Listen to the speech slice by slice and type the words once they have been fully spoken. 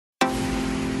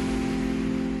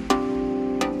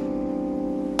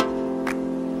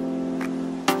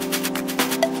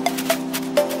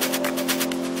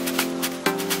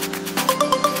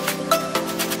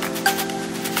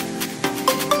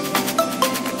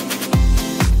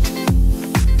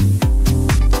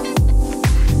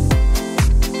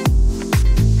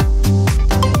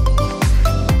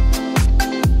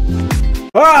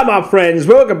Alright my friends,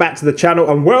 welcome back to the channel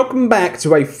and welcome back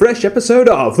to a fresh episode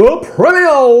of the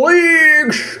Premier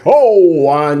League Show.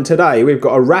 And today we've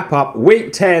got to wrap up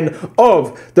week 10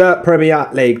 of the Premier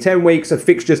League. 10 weeks of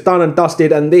fixtures done and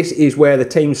dusted, and this is where the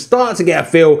teams start to get a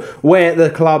feel where the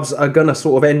clubs are going to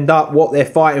sort of end up, what they're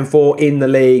fighting for in the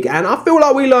league. And I feel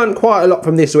like we learned quite a lot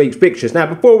from this week's fixtures. Now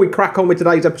before we crack on with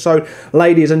today's episode,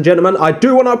 ladies and gentlemen, I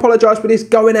do want to apologise for this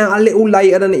going out a little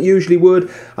later than it usually would.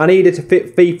 I needed to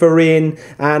fit FIFA in,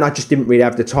 and I just didn't really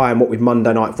have the time, what with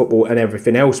Monday Night Football and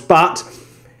everything else. But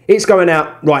it's going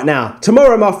out right now.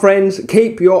 Tomorrow, my friends,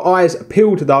 keep your eyes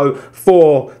peeled, though,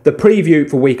 for the preview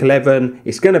for Week 11.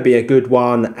 It's going to be a good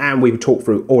one, and we will talk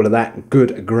through all of that.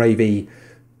 Good gravy,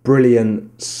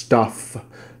 brilliant stuff.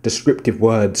 Descriptive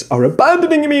words are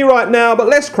abandoning me right now, but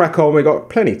let's crack on. We've got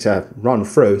plenty to run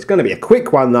through. It's going to be a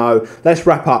quick one, though. Let's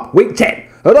wrap up Week 10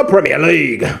 of the Premier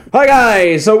League. Hi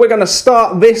guys, so we're going to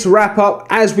start this wrap up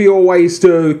as we always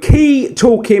do. Key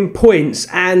talking points,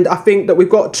 and I think that we've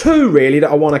got two really that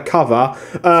I want to cover,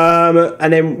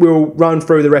 and then we'll run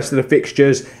through the rest of the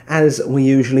fixtures as we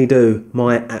usually do.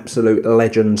 My absolute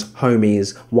legends,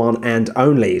 homies, one and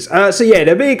onlys. So yeah,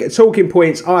 the big talking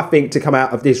points I think to come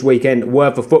out of this weekend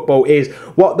worth of football is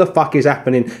what the fuck is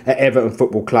happening at Everton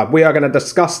Football Club. We are going to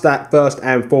discuss that first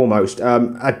and foremost.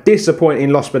 A disappointing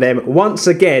loss for them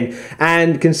once again,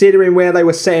 and considering where they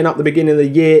were setting up the beginning of the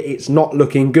year, it's not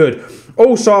looking good.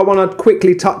 Also, I want to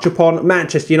quickly touch upon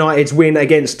Manchester United's win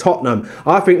against Tottenham.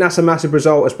 I think that's a massive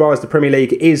result as far as the Premier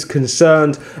League is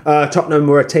concerned. Tottenham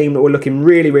were a team that were looking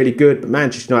really, really good, but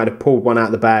Manchester United have pulled one out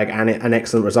of the bag, and an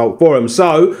excellent result for them.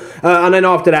 So, and then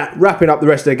after that, wrapping up the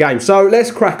rest of the game. So let's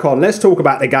crack on. Let's talk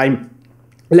about the game.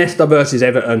 Leicester versus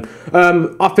Everton.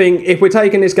 I think if we're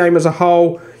taking this game as a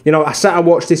whole, you know, I sat and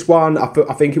watched this one.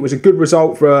 I think it was a good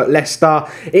result for Leicester.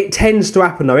 It tends to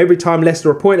happen though. Every time Leicester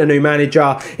appoint a new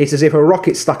manager, it's as if a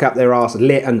rocket stuck up their arse,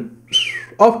 lit, and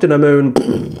off to the moon.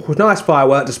 Nice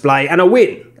firework display and a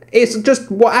win. It's just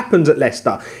what happens at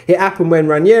Leicester. It happened when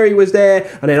Ranieri was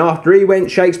there, and then after he went,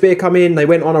 Shakespeare come in. They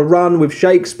went on a run with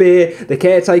Shakespeare. The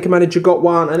caretaker manager got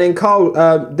one, and then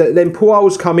then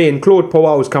Puel's come in. Claude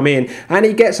Puel's come in, and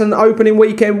he gets an opening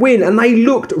weekend win. And they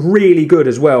looked really good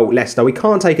as well, Leicester. We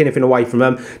can't take anything away from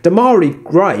them. Demarai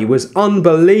Gray was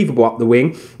unbelievable up the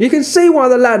wing. You can see why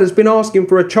the lad has been asking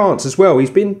for a chance as well. He's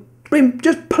been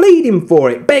just pleading for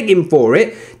it, begging for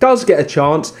it, does get a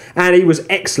chance, and he was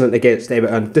excellent against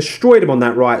Everton. Destroyed him on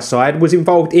that right side, was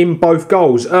involved in both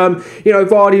goals. You know,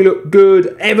 Vardy looked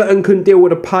good, Everton couldn't deal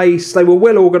with the pace, they were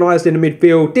well organised in the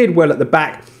midfield, did well at the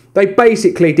back. They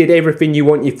basically did everything you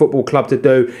want your football club to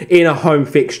do in a home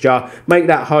fixture. Make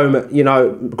that home, you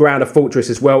know, ground a fortress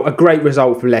as well. A great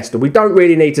result for Leicester. We don't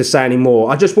really need to say any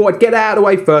more. I just thought I'd get out of the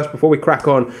way first before we crack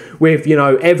on with, you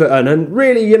know, Everton. And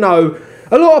really, you know,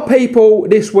 a lot of people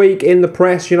this week in the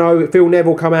press, you know, Phil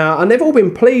Neville come out, and they've all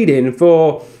been pleading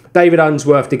for David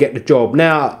Unsworth to get the job.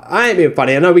 Now, I ain't being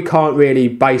funny. I know we can't really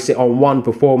base it on one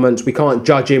performance. We can't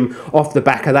judge him off the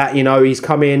back of that. You know, he's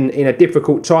come in a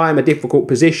difficult time, a difficult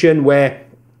position where,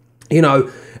 you know,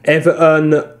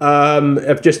 Everton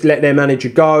have just let their manager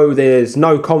go. There's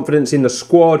no confidence in the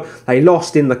squad. They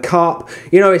lost in the cup.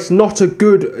 You know, it's not a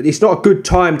good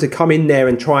time to come in there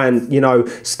and try and, you know,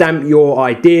 stamp your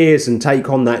ideas and take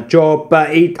on that job. But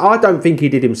I don't think he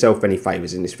did himself any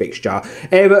favours in this fixture.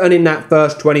 Everton in that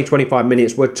first 20-25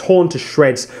 minutes were torn to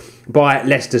shreds by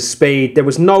Leicester's speed. There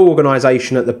was no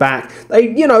organisation at the back.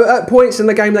 They, you know, at points in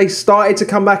the game they started to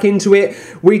come back into it.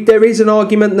 There is an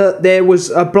argument that there was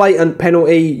a blatant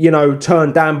penalty, you know,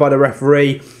 turned down by the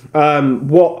referee.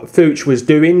 What Fuchs was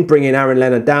doing, bringing Aaron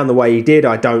Lennon down the way he did,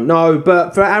 I don't know.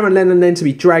 But for Aaron Lennon then to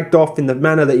be dragged off in the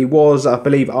manner that he was, I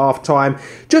believe, half-time,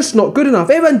 just not good enough.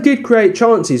 Everton did create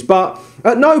chances, but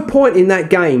at no point in that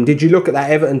game did you look at that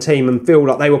Everton team and feel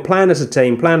like they were playing as a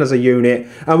team, playing as a unit,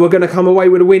 and were going to come away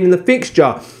with a win in the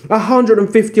fixture.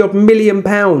 £150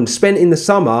 million spent in the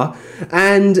summer,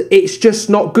 and it's just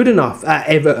not good enough at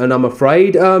Everton, I'm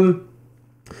afraid.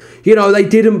 You know, they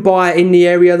didn't buy in the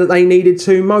area that they needed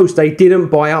to most. They didn't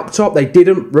buy up top. They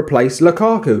didn't replace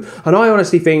Lukaku. And I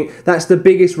honestly think that's the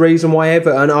biggest reason why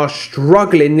Everton are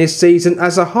struggling this season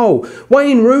as a whole.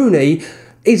 Wayne Rooney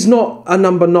is not a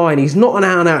number 9. He's not an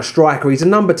out-and-out striker. He's a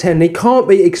number 10. He can't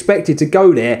be expected to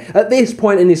go there at this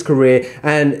point in his career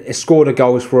and score the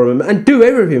goals for him and do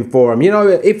everything for him. You know,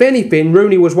 if anything,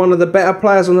 Rooney was one of the better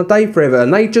players on the day for Everton.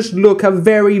 They just look a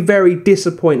very, very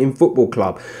disappointing football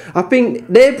club. I think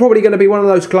they're probably going to be one of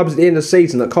those clubs at the end of the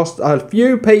season that cost a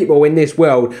few people in this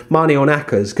world money on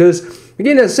hackers, because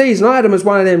beginning of the season, I had them as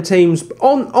one of them teams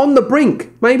on the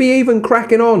brink, maybe even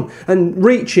cracking on and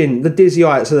reaching the dizzy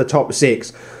heights of the top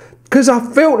 6. because I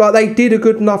felt like they did a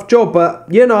good enough job, but,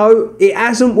 you know, it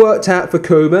hasn't worked out for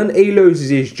Koeman. He loses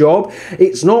his job.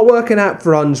 It's not working out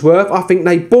for Unsworth. I think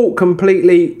they bought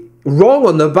completely wrong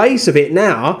on the base of it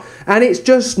now, and it's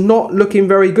just not looking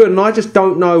very good, and I just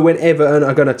don't know when Everton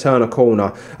are going to turn a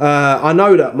corner. I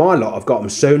know that my lot have got them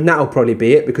soon. That'll probably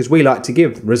be it, because we like to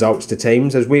give results to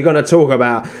teams, as we're going to talk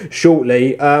about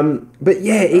shortly. But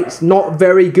yeah, it's not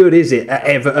very good, is it, at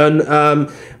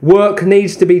Everton? Work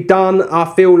needs to be done.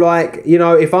 I feel like, you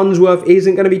know, if Unsworth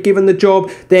isn't going to be given the job,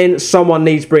 then someone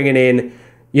needs bringing in,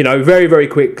 you know, very, very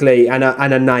quickly, and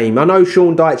a name. I know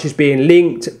Sean Dyche is being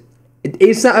linked.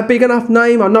 Is that a big enough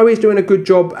name? I know he's doing a good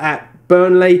job at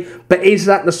Burnley, but is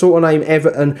that the sort of name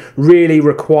Everton really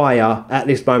require at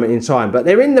this moment in time? But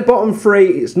they're in the bottom three.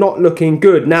 It's not looking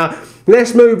good. Now,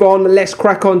 let's move on. Let's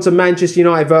crack on to Manchester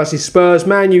United versus Spurs.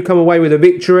 Man, you come away with a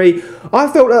victory. I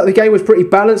felt like the game was pretty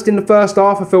balanced in the first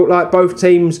half. I felt like both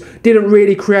teams didn't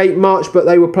really create much, but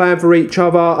they were playing for each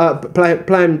other,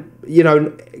 playing, you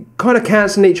know, kind of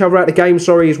cancelling each other out the game,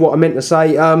 sorry, is what I meant to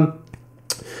say.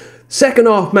 Second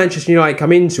half, Manchester United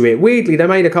come into it. Weirdly, they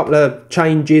made a couple of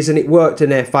changes and it worked in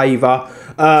their favour.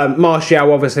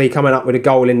 Martial obviously coming up with a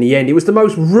goal in the end. It was the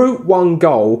most route one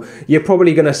goal you're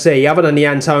probably going to see, other than the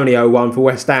Antonio one for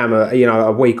West Ham, you know,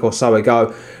 a week or so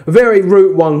ago. Very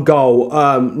route one goal.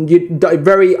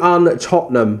 Very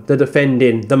un-Tottenham, the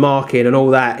defending, the marking and all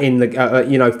that in the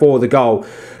you know, for the goal.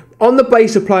 On the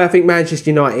base of play, I think Manchester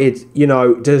United, you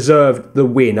know, deserved the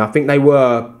win. I think they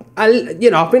were, you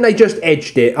know, I think they just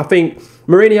edged it. I think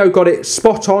Mourinho got it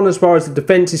spot on as far as the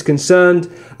defence is concerned.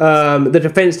 The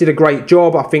defence did a great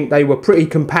job. I think they were pretty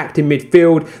compact in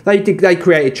midfield. They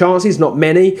created chances, not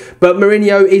many. But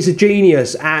Mourinho is a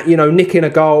genius at, you know, nicking a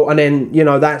goal and then, you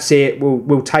know, that's it.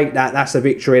 We'll take that. That's a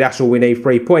victory. That's all we need,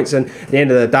 3 points. And at the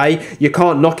end of the day, you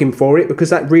can't knock him for it, because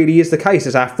that really is the case.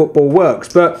 That's how football works.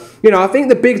 But, you know, I think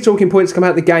the big talking points come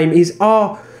out of the game is,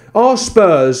 are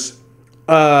Spurs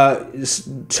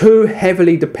too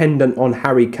heavily dependent on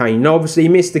Harry Kane? Now, obviously, he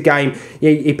missed the game.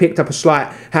 He picked up a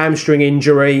slight hamstring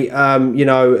injury, you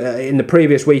know, in the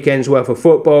previous weekend's worth of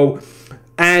football.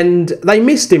 And they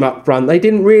missed him up front. They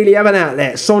didn't really have an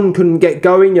outlet. Son couldn't get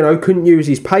going, you know, couldn't use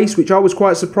his pace, which I was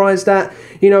quite surprised at.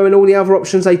 You know, and all the other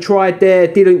options they tried there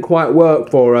didn't quite work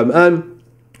for them.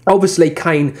 Obviously,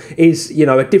 Kane is, you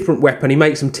know, a different weapon. He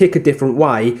makes them tick a different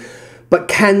way. But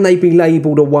can they be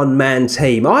labelled a one-man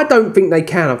team? I don't think they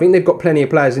can. I think they've got plenty of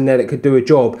players in there that could do a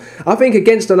job. I think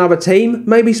against another team,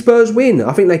 maybe Spurs win.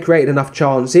 I think they created enough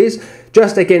chances.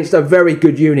 Just against a very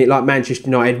good unit like Manchester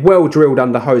United, well drilled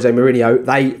under Jose Mourinho,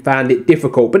 they found it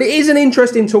difficult. But it is an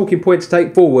interesting talking point to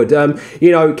take forward.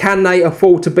 You know, can they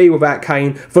afford to be without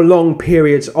Kane for long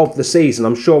periods of the season?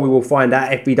 I'm sure we will find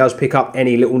out if he does pick up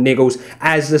any little niggles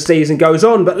as the season goes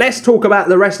on. But let's talk about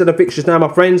the rest of the fixtures now, my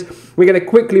friends. We're going to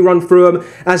quickly run through them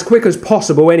as quick as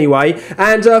possible anyway.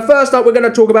 And first up, we're going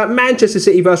to talk about Manchester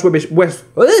City versus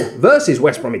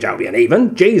West Bromwich Albion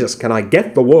even. Jesus, can I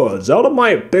get the words out of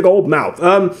my big old mouth?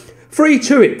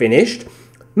 3-2 it finished.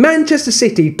 Manchester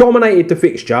City dominated the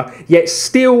fixture, yet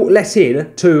still let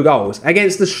in 2 goals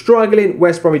against the struggling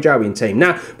West Bromwich Albion team.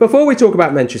 Now, before we talk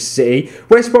about Manchester City,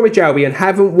 West Bromwich Albion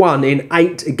haven't won in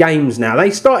 8 games now.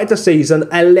 They started the season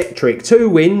electric. 2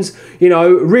 wins, you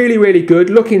know, really, really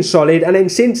good, looking solid. And then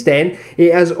since then,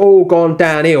 it has all gone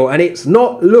downhill and it's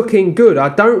not looking good. I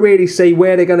don't really see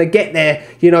where they're going to get their,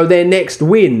 you know, their next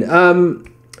win.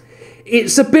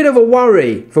 It's a bit of a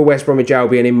worry for West Bromwich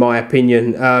Albion, in my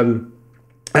opinion,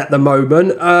 at the moment,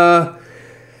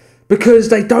 because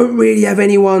they don't really have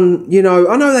anyone, you know.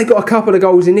 I know they got a couple of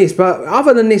goals in this, but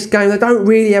other than this game, they don't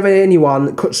really have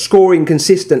anyone scoring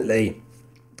consistently.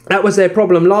 That was their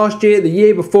problem last year, the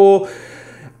year before,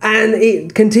 and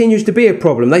it continues to be a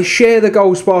problem. They share the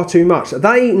goals far too much.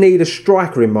 They need a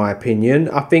striker, in my opinion.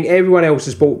 I think everyone else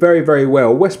has bought very, very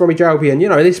well. West Bromwich Albion, you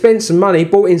know, they spent some money,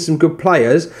 bought in some good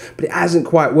players, but it hasn't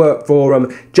quite worked for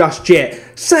them just yet.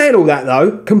 Saying all that,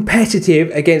 though, competitive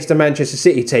against a Manchester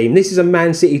City team. This is a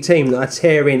Man City team that are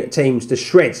tearing teams to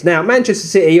shreds. Now, Manchester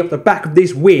City, off the back of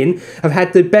this win, have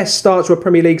had the best start to a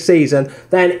Premier League season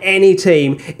than any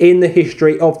team in the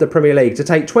history of the Premier League. To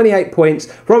take 28 points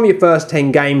from your first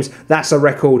 10 games, that's a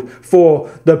record for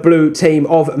the blue team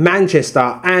of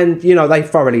Manchester. And, you know, they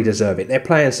thoroughly deserve it. They're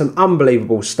playing some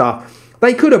unbelievable stuff.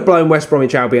 They could have blown West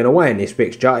Bromwich Albion away in this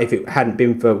fixture if it hadn't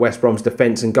been for West Brom's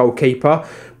defence and goalkeeper.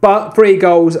 But 3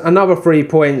 goals, another 3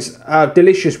 points, a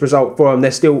delicious result for them.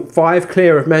 They're still 5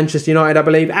 clear of Manchester United, I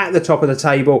believe, at the top of the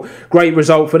table. Great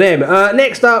result for them.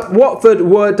 Next up, Watford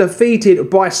were defeated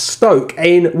by Stoke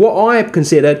in what I have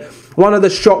considered one of the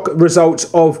shock results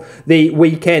of the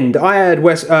weekend. I had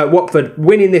Watford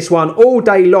winning this one all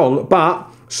day long, but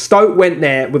Stoke went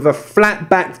there with a flat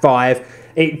back five.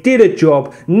 It did a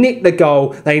job, nicked the goal,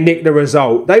 they nicked the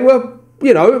result. They were,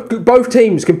 you know, both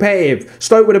teams competitive.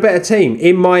 Stoke were the better team,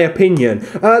 in my opinion.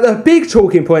 The big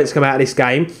talking points come out of this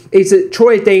game is that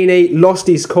Troy Deeney lost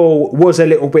his call, was a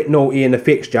little bit naughty in the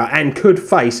fixture, and could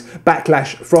face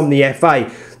backlash from the FA.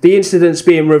 The incident's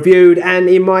being reviewed, and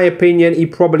in my opinion, he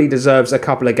probably deserves a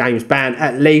couple of games ban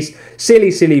at least.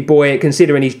 Silly boy,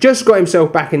 considering he's just got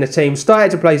himself back in the team,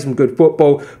 started to play some good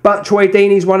football, but Troy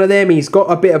Deeney's one of them. He's got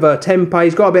a bit of a temper,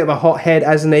 he's got a bit of a hot head,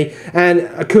 hasn't he?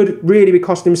 And could really be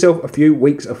costing himself a few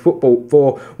weeks of football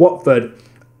for Watford.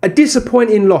 A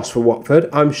disappointing loss for Watford,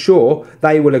 I'm sure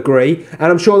they will agree,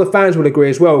 and I'm sure the fans will agree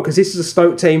as well, because this is a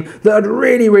Stoke team that had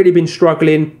really been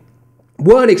struggling.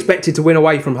 Weren't expected to win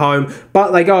away from home, but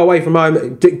they go away from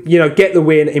home, you know, get the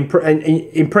win.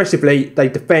 Impressively, they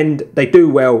defend, they do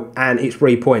well, and it's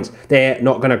 3 points. They're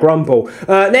not going to grumble.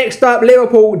 Next up,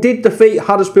 Liverpool did defeat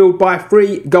Huddersfield by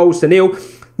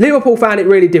 3-0. Liverpool found it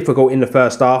really difficult in the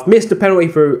first half. Missed a penalty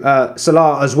through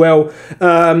Salah as well.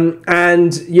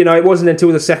 And, you know, it wasn't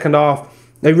until the second half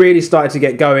they really started to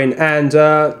get going. And,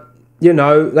 you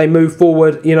know, they moved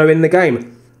forward, you know, in the game.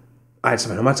 I had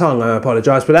something on my tongue, I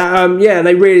apologise for that. Yeah, and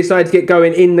they really started to get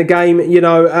going in the game, you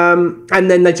know, and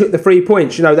then they took the 3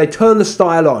 points, you know, they turned the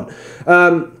style on.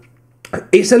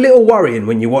 It's a little worrying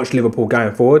when you watch Liverpool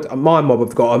going forward. My mob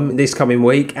have got them this coming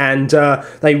week, and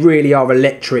they really are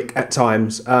electric at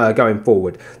times going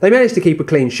forward. They managed to keep a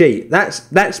clean sheet.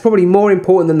 That's probably more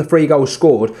important than the 3 goals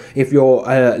scored if you're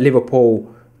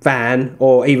Liverpool fan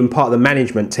or even part of the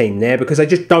management team there, because they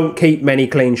just don't keep many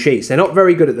clean sheets. They're not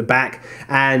very good at the back,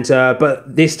 and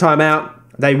but this time out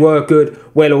they were good,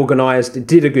 well organised,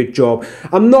 did a good job.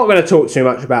 I'm not going to talk too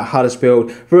much about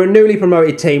Huddersfield. For a newly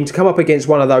promoted team to come up against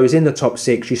one of those in the top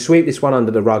 6, you sweep this one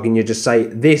under the rug and you just say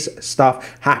this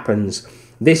stuff happens.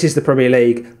 This is the Premier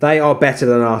League, they are better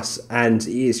than us, and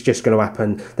it's just going to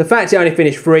happen. The fact it only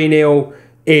finished 3-0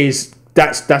 is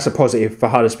That's a positive for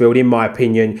Huddersfield, in my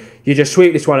opinion. You just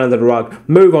sweep this one under the rug,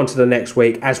 move on to the next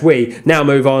week, as we now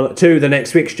move on to the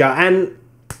next fixture. And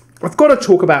I've got to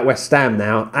talk about West Ham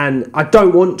now, and I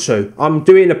don't want to. I'm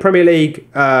doing a Premier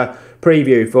League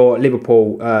preview for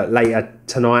Liverpool later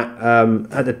tonight.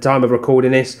 At the time of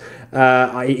recording this,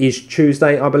 it is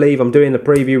Tuesday, I believe. I'm doing the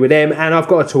preview with them, and I've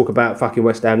got to talk about fucking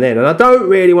West Ham then. And I don't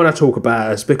really want to talk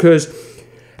about us, because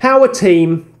how a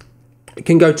team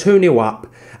can go 2-0 up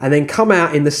and then come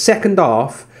out in the second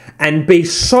half and be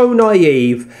so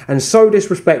naive and so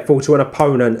disrespectful to an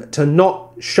opponent to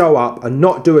not show up and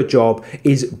not do a job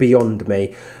is beyond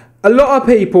me. A lot of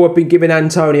people have been giving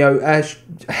Antonio a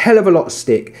hell of a lot of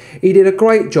stick. He did a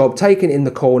great job taking it in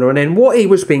the corner, and then what he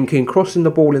was thinking, crossing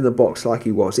the ball in the box like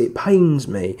he was, it pains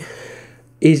me,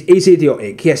 is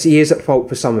idiotic. Yes, he is at fault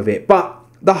for some of it, but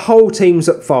the whole team's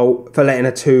at fault for letting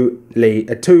a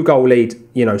two-goal lead,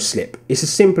 you know, slip. It's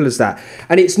as simple as that.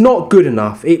 And it's not good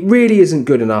enough. It really isn't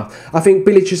good enough. I think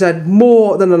Bilic has had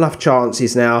more than enough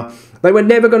chances now. They were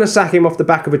never going to sack him off the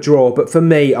back of a draw, but for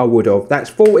me, I would have. That's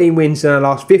 14 wins in the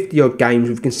last 50-odd games.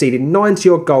 We've conceded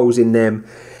 90-odd goals in them.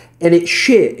 And it's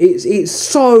shit. It's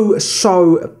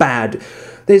so bad.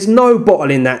 There's no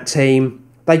bottle in that team.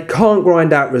 They can't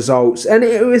grind out results, and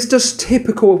it was just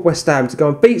typical of West Ham to go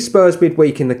and beat Spurs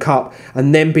midweek in the Cup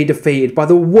and then be defeated by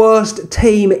the worst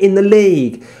team in the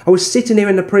league. I was sitting here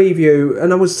in the preview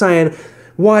and I was saying,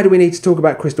 why do we need to talk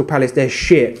about Crystal Palace? They're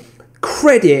shit.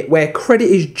 Credit where credit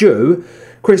is due.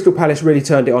 Crystal Palace really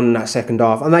turned it on in that second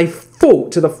half, and they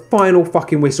fought to the final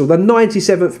fucking whistle, the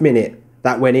 97th minute.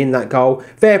 That went in, that goal.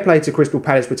 Fair play to Crystal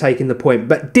Palace for taking the point.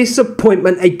 But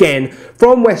disappointment again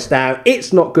from West Ham.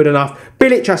 It's not good enough.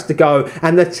 Bilic has to go,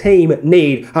 and the team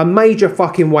need a major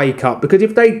fucking wake up. Because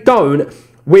if they don't,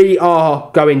 we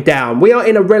are going down. We are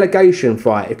in a relegation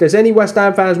fight. If there's any West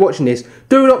Ham fans watching this,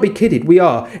 do not be kidded. We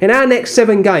are. In our next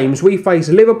 7 games, we face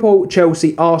Liverpool,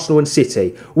 Chelsea, Arsenal and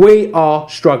City. We are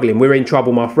struggling. We're in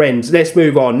trouble, my friends. Let's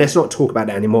move on. Let's not talk about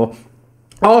that anymore.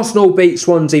 Arsenal beat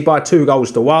Swansea by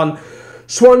 2-1.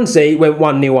 Swansea went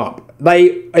 1-0 up.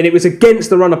 And it was against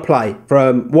the run of play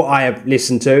from what I have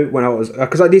listened to when I was,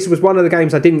 because this was one of the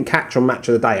games I didn't catch on Match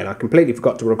of the Day, and I completely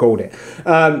forgot to record it.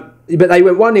 But they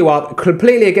went 1-0 up,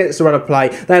 completely against the run of play.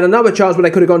 They had another chance where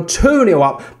they could have gone 2-0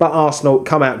 up, but Arsenal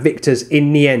come out victors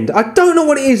in the end. I don't know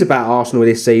what it is about Arsenal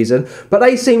this season, but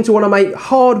they seem to want to make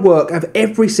hard work of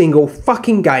every single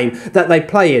fucking game that they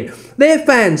play in. Their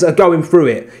fans are going through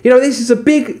it. You know, this is a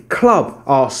big club,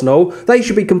 Arsenal. They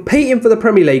should be competing for the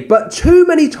Premier League, but too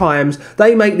many times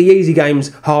they make the easy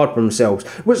games hard for themselves.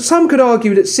 Which some could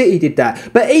argue that City did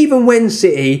that, but even when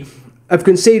City have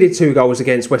conceded 2 goals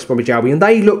against West Bromwich Albion,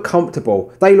 they look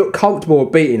comfortable. They look comfortable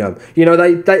with beating them. You know,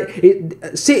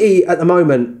 City at the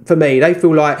moment, for me, they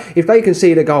feel like if they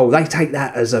concede a goal, they take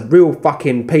that as a real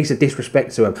fucking piece of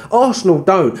disrespect to them. Arsenal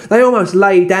don't. They almost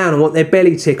lay down and want their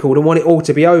belly tickled and want it all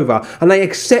to be over. And they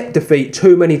accept defeat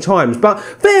too many times. But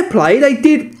fair play, they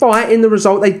did fight in the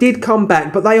result. They did come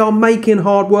back, but they are making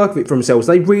hard work of it for themselves.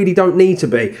 They really don't need to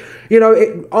be. You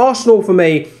know, Arsenal, for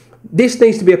me, this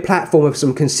needs to be a platform of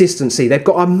some consistency. They've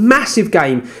got a massive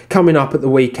game coming up at the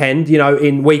weekend, you know,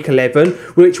 in week 11,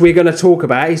 which we're going to talk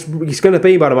about. It's going to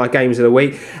be one of my games of the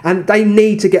week, and they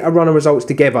need to get a run of results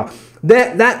together.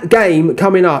 That game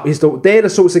coming up, they're the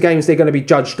sorts of games they're going to be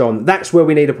judged on. That's where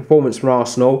we need a performance from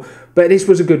Arsenal. But this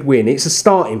was a good win. It's a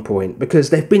starting point because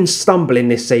they've been stumbling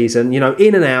this season, you know,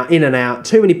 in and out,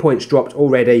 too many points dropped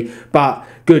already, but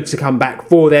good to come back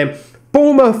for them.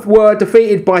 Bournemouth were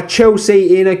defeated by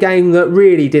Chelsea in a game that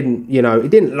really didn't, you know, it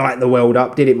didn't light the world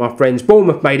up, did it, my friends?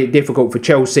 Bournemouth made it difficult for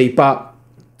Chelsea, but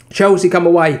Chelsea come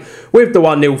away with the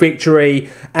 1-0 victory,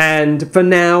 and for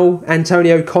now,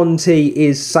 Antonio Conte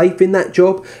is safe in that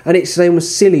job, and it seems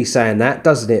silly saying that,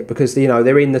 doesn't it? Because, you know,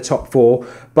 they're in the top 4,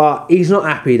 but he's not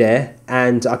happy there,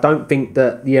 and I don't think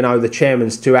that, you know, the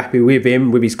chairman's too happy with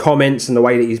him, with his comments and the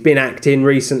way that he's been acting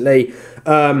recently.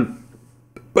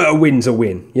 But a win's a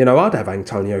win. You know, I'd have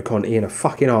Antonio Conte in a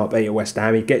fucking heartbeat at West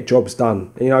Ham. He'd get jobs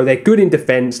done. You know, they're good in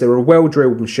defence. They're a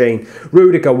well-drilled machine.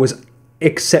 Rudiger was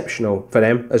exceptional for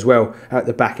them as well at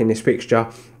the back in this fixture.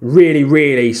 Really,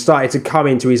 really started to come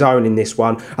into his own in this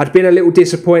one. I'd been a little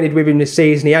disappointed with him this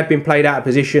season. He had been played out of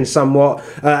position somewhat.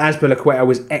 Azpilicueta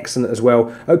was excellent as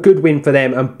well. A good win for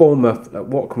them. And Bournemouth,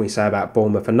 what can we say about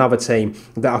Bournemouth? Another team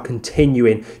that are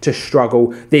continuing to struggle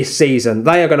this season.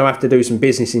 They are going to have to do some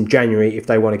business in January if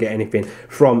they want to get anything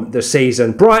from the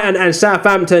season. Brighton and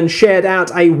Southampton shared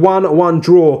out a 1-1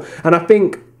 draw. And I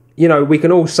think, you know, we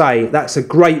can all say that's a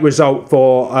great result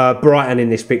for Brighton in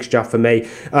this fixture for me.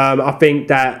 I think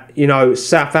that, you know,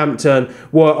 Southampton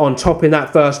were on top in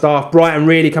that first half. Brighton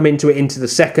really come into it into the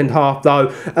second half,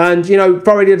 though. And, you know,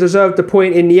 thoroughly deserved the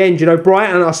point in the end. You know,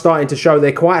 Brighton are starting to show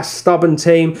they're quite a stubborn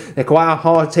team. They're quite a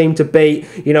hard team to beat.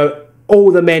 You know,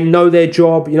 all the men know their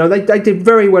job. You know, they did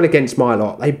very well against my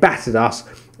lot. They battered us.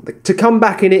 To come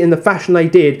back in it in the fashion they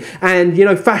did, and, you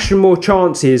know, fashion more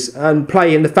chances and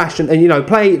play in the fashion, and, you know,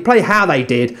 play how they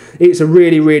did, it's a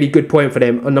really, really good point for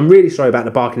them. And I'm really sorry about the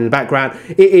barking in the background.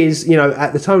 It is, you know,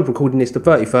 at the time of recording this, the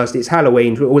 31st, it's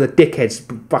Halloween, with all the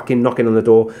dickheads fucking knocking on the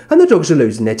door, and the dogs are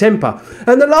losing their temper.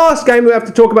 And the last game we have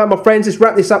to talk about, my friends, let's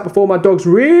wrap this up before my dogs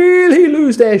really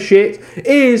lose their shit,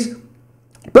 is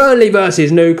Burnley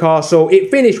versus Newcastle.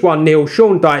 It finished 1-0.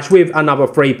 Sean Dyche with another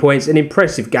 3 points. An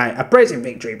impressive game, a impressive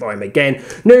victory for him again.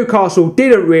 Newcastle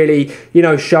didn't really, you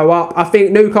know, show up. I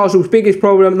think Newcastle's biggest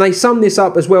problem, and they sum this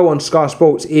up as well on Sky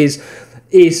Sports, is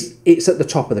it's at the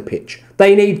top of the pitch.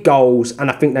 They need goals, and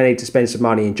I think they need to spend some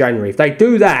money in January. If they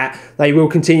do that, they will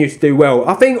continue to do well.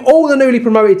 I think all the newly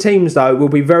promoted teams, though, will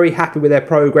be very happy with their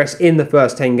progress in the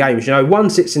first 10 games. You know, one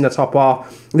sits in the top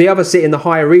half, the other sit in the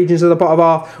higher regions of the bottom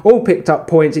half, all picked up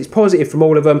points. It's positive from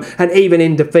all of them, and even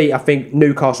in defeat, I think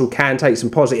Newcastle can take some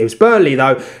positives. Burnley,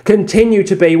 though, continue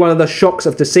to be one of the shocks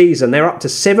of the season. They're up to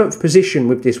 7th position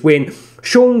with this win.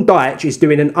 Sean Dyche is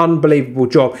doing an unbelievable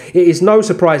job. It is no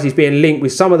surprise he's being linked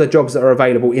with some of the jobs that are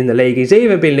available in the league. He's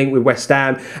even been linked with West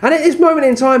Ham. And at this moment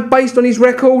in time, based on his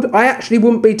record, I actually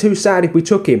wouldn't be too sad if we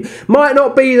took him. Might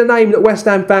not be the name that West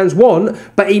Ham fans want,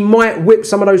 but he might whip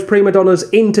some of those prima donnas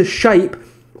into shape,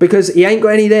 because he ain't got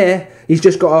any there. He's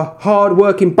just got a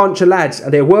hard-working bunch of lads,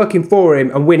 and they're working for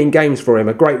him and winning games for him.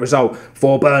 A great result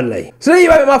for Burnley. So there you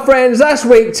have it, my friends. That's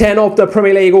week 10 of the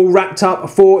Premier League, all wrapped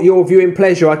up for your viewing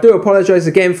pleasure. I do apologise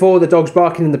again for the dogs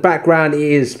barking in the background. It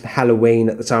is Halloween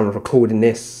at the time of recording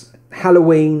this.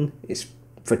 Halloween is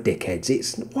for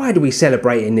dickheads. Why do we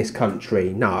celebrate in this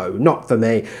country? No, not for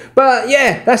me. But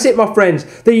yeah, that's it, my friends.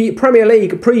 The Premier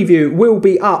League preview will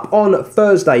be up on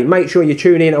Thursday. Make sure you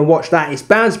tune in and watch that. It's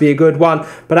bound to be a good one.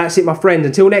 But that's it, my friends.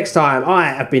 Until next time, I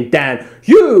have been Dan.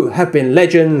 You have been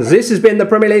Legends. This has been the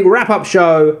Premier League wrap-up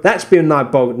show. That's been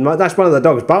that's one of the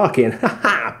dogs barking.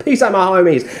 Peace out, my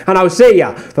homies. And I'll see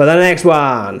ya for the next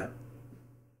one.